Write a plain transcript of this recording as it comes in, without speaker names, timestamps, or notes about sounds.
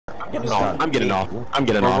I'm getting off. I'm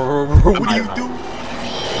getting off. What do you do?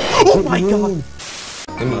 Oh my god!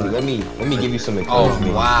 Let me give you some Oh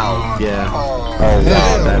encouragement. wow! Yeah. Oh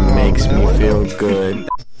wow, that makes me feel good.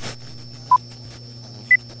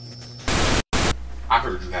 I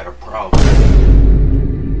heard you had a problem.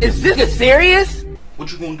 Is this serious? What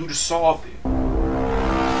you gonna do to solve it?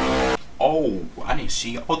 Oh, I didn't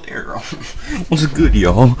see y'all there. What's good,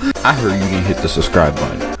 y'all? I heard you didn't hit the subscribe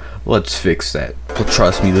button. Let's fix that. But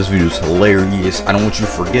trust me, this video is hilarious. I don't want you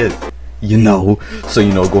to forget. You know, so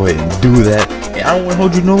go ahead and do that. And I don't want to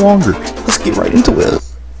hold you no longer. Let's get right into it.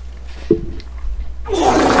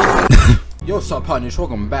 Yo, what's up, partners?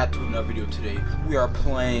 Welcome back to another video. Today we are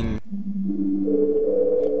playing.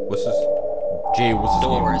 What's this? Jay, what's this?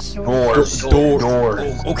 Doors. Doors.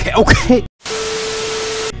 Doors. Okay.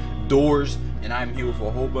 Doors, and I'm here with a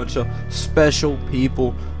whole bunch of special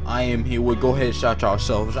people. I am here with. Go ahead, shout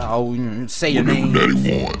yourselves out. Say your name.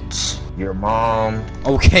 Your mom.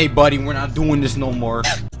 Okay, buddy, we're not doing this no more.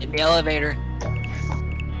 In the elevator.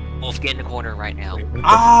 Wolf, get in the corner right now.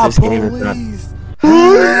 This game is not.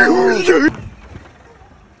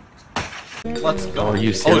 Let's go. Are you Oh,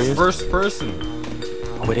 it's serious? first person.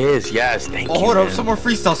 Oh, it is. Yes. Thank you. Oh, hold up. man. Someone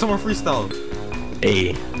freestyle.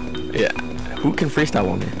 Hey. Yeah. Who can freestyle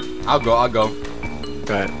on there? I'll go.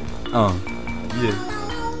 Go ahead. Yeah.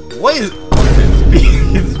 What is?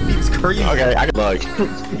 His speaks crazy. Okay. Look.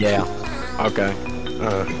 Yeah. Okay.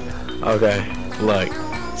 Okay. Look.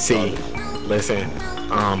 See. Listen.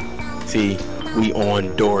 See. We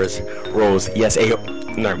on doors. Rolls. Yes.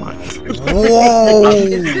 Never mind. Whoa.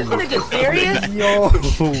 Is this nigga serious? Yo.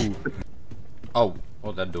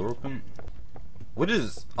 Oh, that door open? What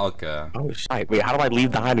is? Okay. Oh shit. Wait. How do I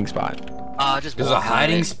leave the hiding spot? Just There's a walk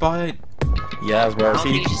hiding around spot? Yes, bro. How See,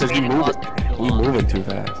 many because straight across the we wall? moving too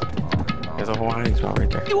fast. There's a whole hiding spot right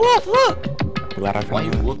there. Hey, Wolf, look! Glad I Why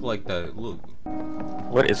you found it. look like that? Look.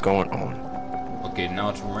 What is going on? Okay, now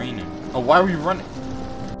it's raining. Oh, why are we running?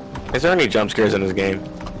 Is there any jump scares in this game?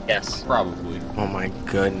 Yes. Probably. Oh my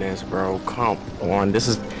goodness, bro. Come on. This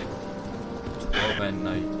is 12 at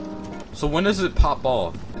night. So when does it pop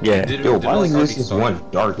off? yeah. Yo, why like is already this just start?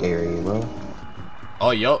 one dark area, bro?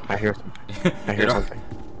 Oh, yup. I hear something.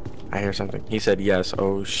 I hear something. He said yes.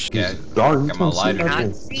 Oh shit. Yeah. Dark. Got my lighter.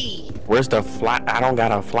 Not see. Where's the flat? I don't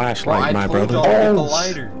got a flashlight, my I told brother. y'all to get the Oh,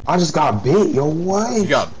 lighter. I just got bit, yo. What? You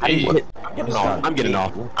got bait. I'm getting off. I'm getting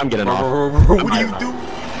off. I'm getting off. What do you do?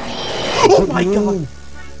 Oh my god.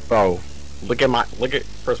 Bro, look at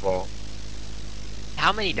first of all.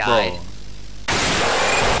 How many died? Bro.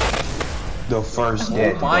 The first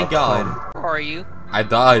death. Oh my bro. god. Where are you? I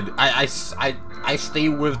died. I stay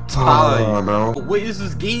with Ty. bro. What is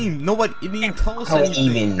this game? Nobody, it didn't tell us I don't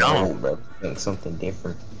anything. even know, bro. Think something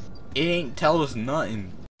different. It ain't tell us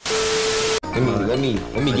nothing. Let me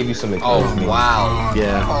give you some Oh encouragement. wow.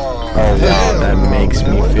 Yeah. Oh wow, that makes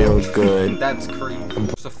me feel good. That's crazy.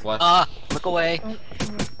 What's a flash? Look away.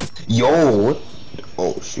 Yo.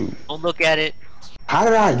 Oh shoot. Don't look at it. How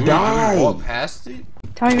did I Dude, die? you walk past it?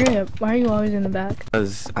 Ty, hurry up. Why are you always in the back?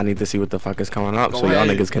 Because I need to see what the fuck is coming up, Go so y'all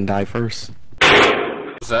ahead. niggas can die first.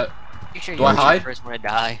 What's that? You sure Do you're I the hide? first one to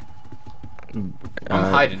die? I'm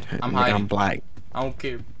hiding. I'm nigga, hiding. I'm black, I don't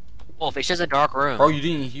care. Wolf, it's just a dark room. Bro, you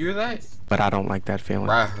didn't hear that? but I don't like that feeling.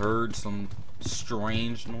 Bro, I heard some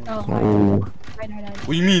strange noise. Oh, Oh, hide. What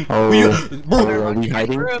do you mean? Oh. What do you, bro, oh, are we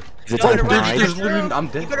hiding? Room. Is it Go time to to run. hide? there's literally, I'm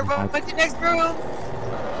You dead. gotta run back to the next room.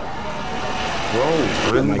 Bro,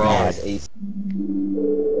 really Bro. bad. Ace.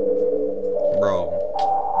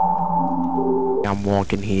 Bro, I'm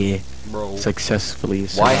walking here bro. successfully.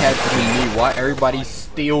 So Why had to be me? Why everybody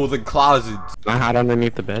steal the closets? I hide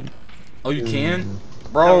underneath the bed? Oh, you can? No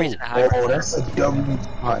Bro, reason to hide. Oh, that's a dumb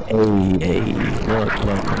spot. Hey, look.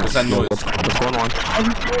 What's that noise? What's going on?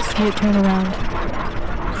 I'm supposed to turn around.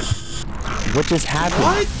 What just happened?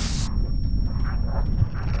 what?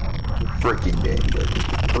 Freaking dead, yo.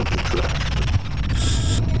 Freaking trash.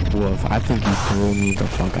 Wolf, I think you threw me the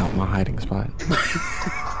fuck out my hiding spot.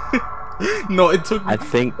 No, it took me. I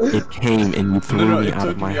think it came and you threw No, me it out took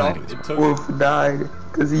of my me off. hiding spot. It took Wolf died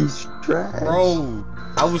because he's trash. Bro,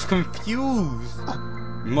 I was confused.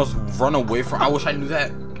 You must run away from. I wish I knew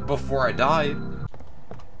that before I died.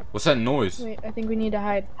 What's that noise? Wait, I think we need to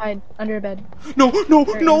hide. Hide under a bed. No, Or in don't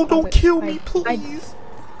the closet. kill me, Hide. please.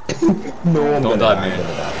 No, I'm Don't gonna die, man. I'm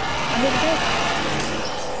gonna die. Under the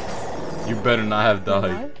bed. You better not have died.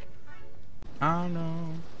 Alive? I know.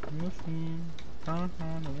 So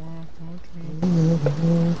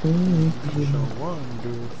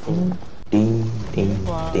wonderful. Ding, ding,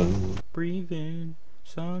 ding. Breathe in.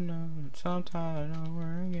 Sometimes I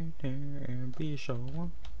wanna get there and be so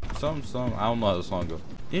Some. I don't know how the song goes.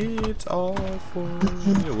 It's all for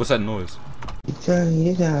you. What's that noise?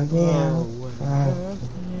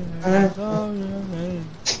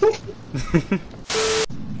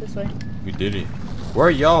 This way. We did it. Where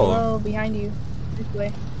are y'all? Hello, behind you. This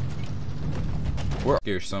way. Where?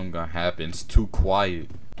 Scared something gonna happen. It's too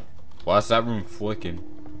quiet. Why is that room flicking?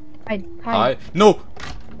 Hide. No!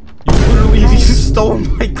 You literally just stole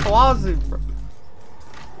my closet, bro.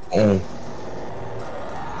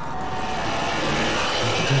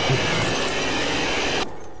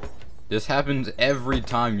 This happens every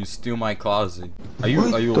time you steal my closet. Are you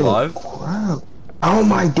alive? Crap? Oh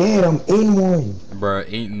my god, I'm in one. Bruh,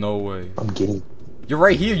 ain't no way. I'm getting. You're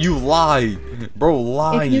right here, you lied. Bro,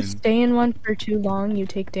 lying. If you stay in one for too long, you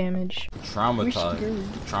take damage. Traumatized.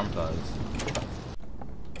 Traumatized.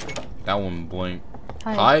 That one blinked.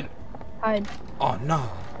 Hide. Oh no.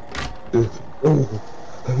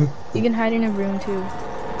 You can hide in a room too.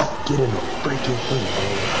 Get in the freaking thing,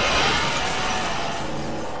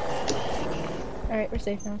 Alright, we're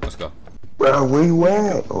safe now. Let's go. bro. Where you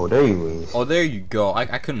at? Oh, there you is. Oh, there you go.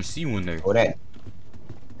 I couldn't see one there. Oh, that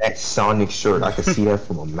Sonic shirt. I could see that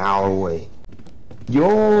from a mile away.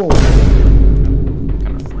 Yo.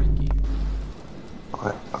 Kind of freaky.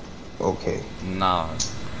 Okay. Nah.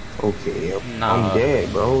 Okay. Nah. I'm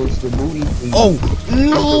dead, bro. It's the booty thief. Oh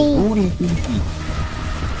no! It's the booty thief.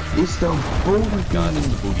 It's the booty thief. God, it's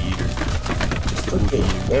the booty eater. It's the booty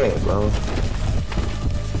eater. Dead, bro.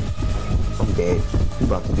 I'm dead. You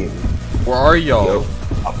about to get me? Where are y'all?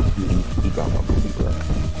 He got my booty, bro.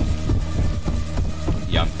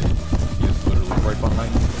 Yeah, I'm dead. He was literally right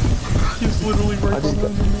behind me. He's literally right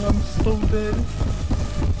behind me. I'm so dead.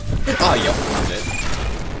 Oh, yo, I'm dead.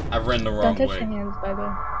 I ran the wrong Don't touch way. your hands, by the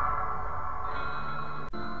way.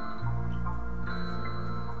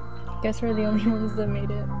 Guess we're the only ones that made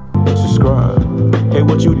it. Subscribe. Hey,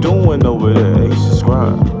 what you doing over there? Hey,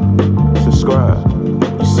 subscribe. Subscribe.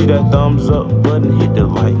 You see that thumbs up button? Hit the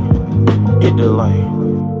like. Hit the like.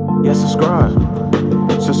 Yeah, subscribe.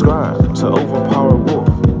 Subscribe to Overpower Wolf.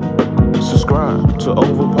 Subscribe to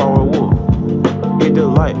Overpower Wolf. Hit the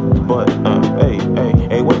like button.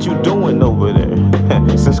 Hey, what you doing over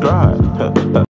there? Subscribe.